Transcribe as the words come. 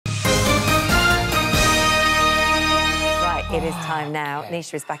It is time now.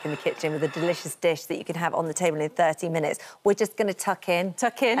 Nisha is back in the kitchen with a delicious dish that you can have on the table in 30 minutes. We're just going to tuck in,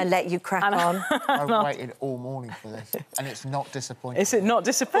 and let you crack on. I've waited all morning for this, and it's not disappointing. Is it not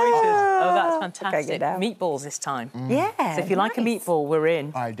disappointed? Oh, that's fantastic. Okay, Meatballs this time. Yeah. So if you like a meatball, we're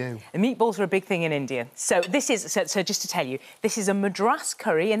in. I do. And meatballs are a big thing in India. So this is, so just to tell you, this is a Madras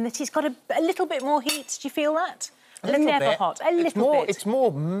curry, and that it's got a little bit more heat. Do you feel that? A little Never bit. hot. A little bit. It's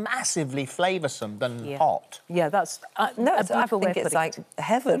more massively flavoursome than hot. Yeah, that's no, a beautiful way I of think it's putting like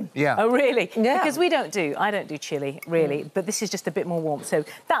heaven. Yeah. Oh, really? Yeah. Because I don't do chili, really, but this is just a bit more warm. So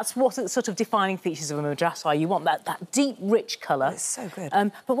that's what the sort of defining features of a Madras are. You want that deep, rich colour. It's so good.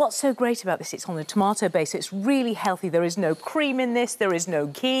 But what's so great about this, it's on a tomato base, so it's really healthy. There is no cream in this, there is no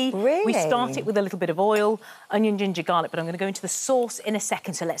ghee. Really? We start it with a little bit of oil, onion, ginger, garlic, but I'm going to go into the sauce in a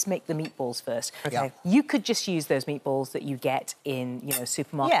second, so let's make the meatballs first. OK. Yeah. You could just use those meatballs that you get in, you know,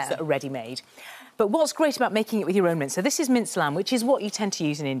 supermarkets that are ready-made. But what's great about making it with your own mince, so this is minced lamb, which is what you tend to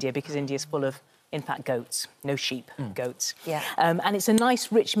use in India because India's full of, in fact, goats. No sheep, goats. Yeah. And it's a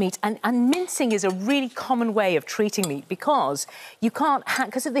nice, rich meat. And mincing is a really common way of treating meat because you can't,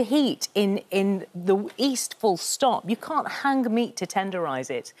 because of the heat in the East, full stop, you can't hang meat to tenderise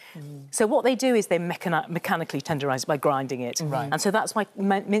it. So what they do is they mechanically tenderise it by grinding it. Right. And so that's why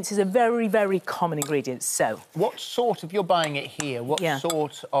mince is a very, very common ingredient. So... What sort of, you're buying it here, what Yeah.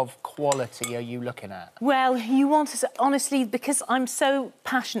 sort of quality are you looking at? Well, you want to... Honestly, because I'm so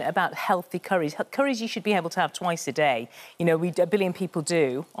passionate about healthy curries, curries you should be able to have twice a day. You know, a billion people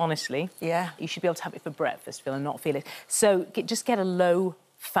do, honestly. Yeah. You should be able to have it for breakfast, Phil, and not feel it. So just get a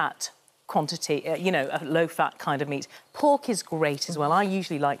low-fat quantity, you know, a low-fat kind of meat. Pork is great as well. I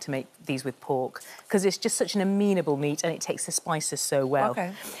usually like to make these with pork because it's just such an amenable meat and it takes the spices so well.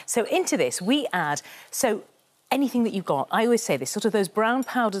 OK. So into this, we add... anything that you've got, I always say this, sort of those brown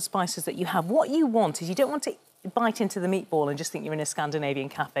powdered spices that you have, what you want is you don't want to bite into the meatball and just think you're in a Scandinavian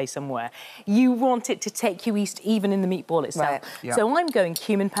cafe somewhere. You want it to take you east even in the meatball itself. Right. Yeah. So I'm going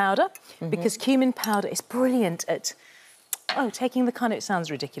cumin powder because cumin powder is brilliant at, taking the kind of, it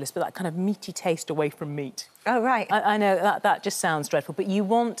sounds ridiculous, but that kind of meaty taste away from meat. Oh, right. I know that just sounds dreadful, but you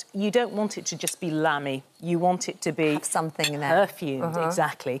don't want it to just be lammy. You want it to be... Have something in there. Perfumed,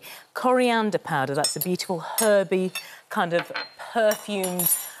 exactly. Coriander powder, that's a beautiful herby kind of perfumed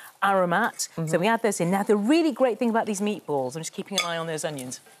aromat. So we add those in. Now, the really great thing about these meatballs, I'm just keeping an eye on those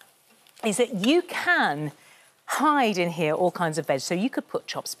onions, is that you can hide in here all kinds of veg. So you could put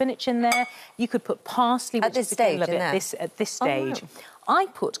chopped spinach in there, you could put parsley... At this stage, at this stage. I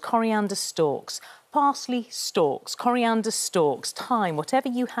put coriander stalks, parsley stalks, coriander stalks, thyme, whatever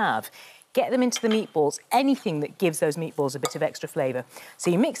you have. Get them into the meatballs, anything that gives those meatballs a bit of extra flavour. So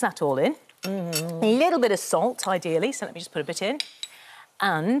you mix that all in. A little bit of salt, ideally, so let me just put a bit in.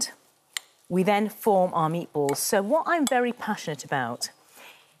 And we then form our meatballs. So what I'm very passionate about,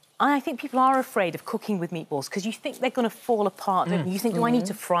 I think people are afraid of cooking with meatballs because you think they're going to fall apart, don't you? You think, do I need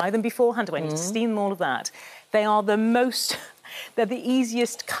to fry them beforehand? Do I need to steam them? All of that. They are the most... They're the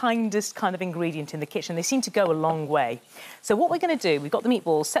easiest, kindest kind of ingredient in the kitchen. They seem to go a long way. So what we're going to do, we've got the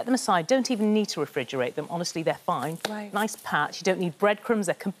meatballs, set them aside. Don't even need to refrigerate them. Honestly, they're fine. Right. Nice patch. You don't need breadcrumbs.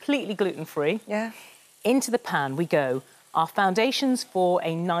 They're completely gluten-free. Yeah. Into the pan we go. Our foundations for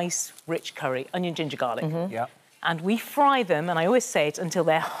a nice, rich curry, onion, ginger, garlic. Yeah. And we fry them, and I always say it, until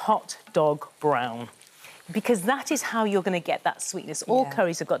they're hot dog brown. Because that is how you're going to get that sweetness. All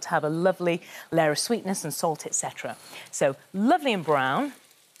curries have got to have a lovely layer of sweetness and salt, etc. So, lovely and brown.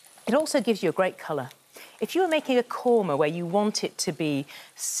 It also gives you a great colour. If you were making a korma where you want it to be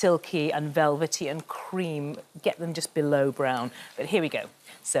silky and velvety and cream, get them just below brown. But here we go.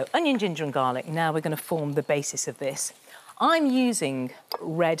 So, onion, ginger and garlic. Now we're going to form the basis of this. I'm using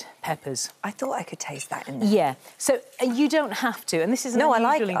red peppers. I thought I could taste that in there. Yeah. So, you don't have to. And this is... No, I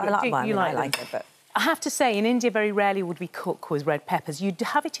like it, but... I have to say, in India, very rarely would we cook with red peppers. You'd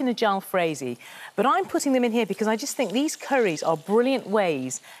have it in a jalfrezi. But I'm putting them in here because I just think these curries are brilliant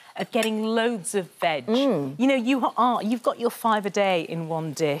ways of getting loads of veg. You know, you've got your 5 a day in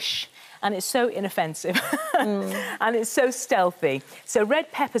one dish, and it's so inoffensive and it's so stealthy. So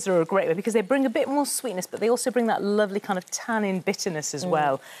red peppers are a great way because they bring a bit more sweetness, but they also bring that lovely kind of tannin bitterness as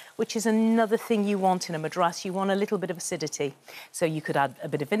well, which is another thing you want in a Madras. You want a little bit of acidity. So you could add a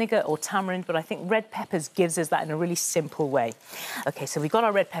bit of vinegar or tamarind, but I think red peppers gives us that in a really simple way. OK, so we've got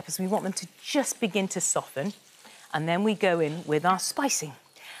our red peppers. We want them to just begin to soften, and then we go in with our spicing.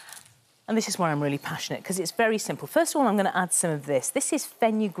 And this is where I'm really passionate, because it's very simple. First of all, I'm going to add some of this. This is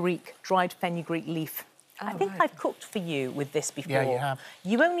fenugreek, dried fenugreek leaf. I think I've cooked for you with this before. Yeah, you have.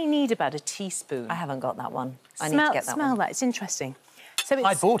 You only need about a teaspoon. I haven't got that one. I need to get that one. Smell that. It's interesting. So it's...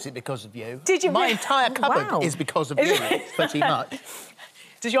 I bought it because of you. Did you? My entire cupboard Wow. is because of you, pretty much.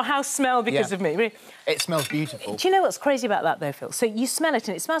 Does your house smell because of me? Really? It smells beautiful. Do you know what's crazy about that, though, Phil? So you smell it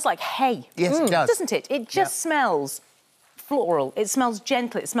and it smells like hay. Yes, it does. Doesn't it? It just smells floral. It smells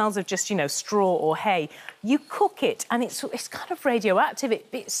gentle. It smells of just, you know, straw or hay. You cook it and it's kind of radioactive.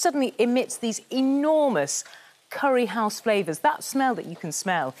 It suddenly emits these enormous curry house flavours. That smell that you can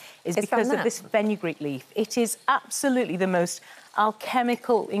smell is because of this fenugreek leaf. It is absolutely the most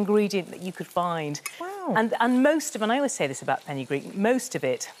alchemical ingredient that you could find. Wow. And most of, and I always say this about fenugreek, most of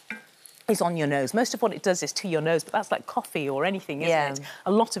it is on your nose. Most of what it does is to your nose, but that's like coffee or anything, isn't it?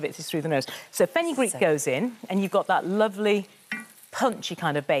 A lot of it is through the nose. So fenugreek goes in, and you've got that lovely, punchy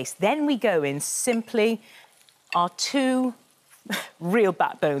kind of base. Then we go in simply our two real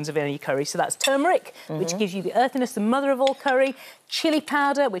backbones of any curry. So that's turmeric, which gives you the earthiness, the mother of all curry, chili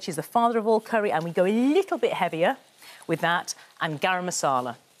powder, which is the father of all curry, and we go a little bit heavier with that, and garam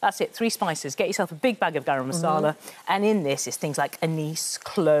masala. That's it, 3 spices. Get yourself a big bag of garam masala. And in this is things like anise,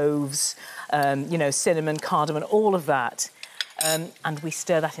 cloves, you know, cinnamon, cardamom, all of that. And we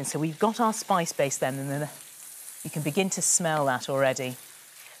stir that in. So we've got our spice base then, and then you can begin to smell that already.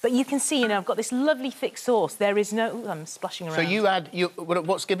 But you can see, you know, I've got this lovely thick sauce. There is no... Ooh, I'm splashing around. So you add...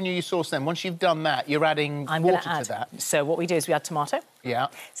 what's giving you your sauce then? Once you've done that, you're adding water to that. So what we do is we add tomato. Yeah.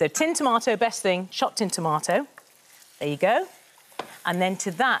 So tin tomato, best thing, chopped tin tomato. There you go. And then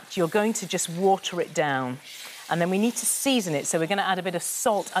to that, you're going to just water it down. And then we need to season it. So we're going to add a bit of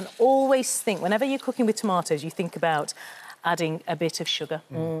salt. And always think, whenever you're cooking with tomatoes, you think about adding a bit of sugar,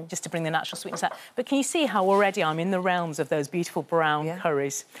 just to bring the natural sweetness out. But can you see how already I'm in the realms of those beautiful brown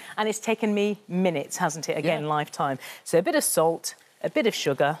curries? And it's taken me minutes, hasn't it? Again, lifetime. So a bit of salt, a bit of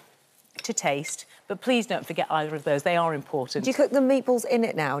sugar to taste. But please don't forget either of those. They are important. Do you cook the meatballs in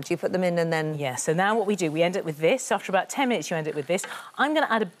it now? Do you put them in and then... Yeah, so now what we do, we end up with this. After about 10 minutes, you end up with this. I'm going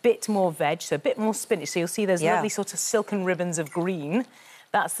to add a bit more veg, so a bit more spinach. So you'll see those lovely sort of silken ribbons of green.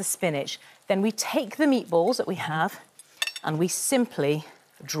 That's the spinach. Then we take the meatballs that we have and we simply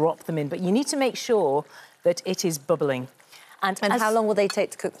drop them in. But you need to make sure that it is bubbling. And how long will they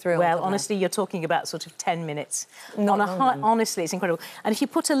take to cook through? Well, honestly, you're talking about sort of 10 minutes. Not honestly, it's incredible. And if you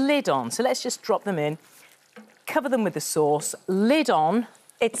put a lid on, so let's just drop them in, cover them with the sauce, lid on,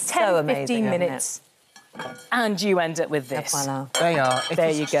 it's 10, so amazing, 15 minutes, and you end up with this. They are. There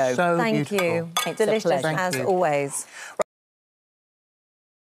you go. So Thank beautiful. you. It's a delicious pleasure. as always.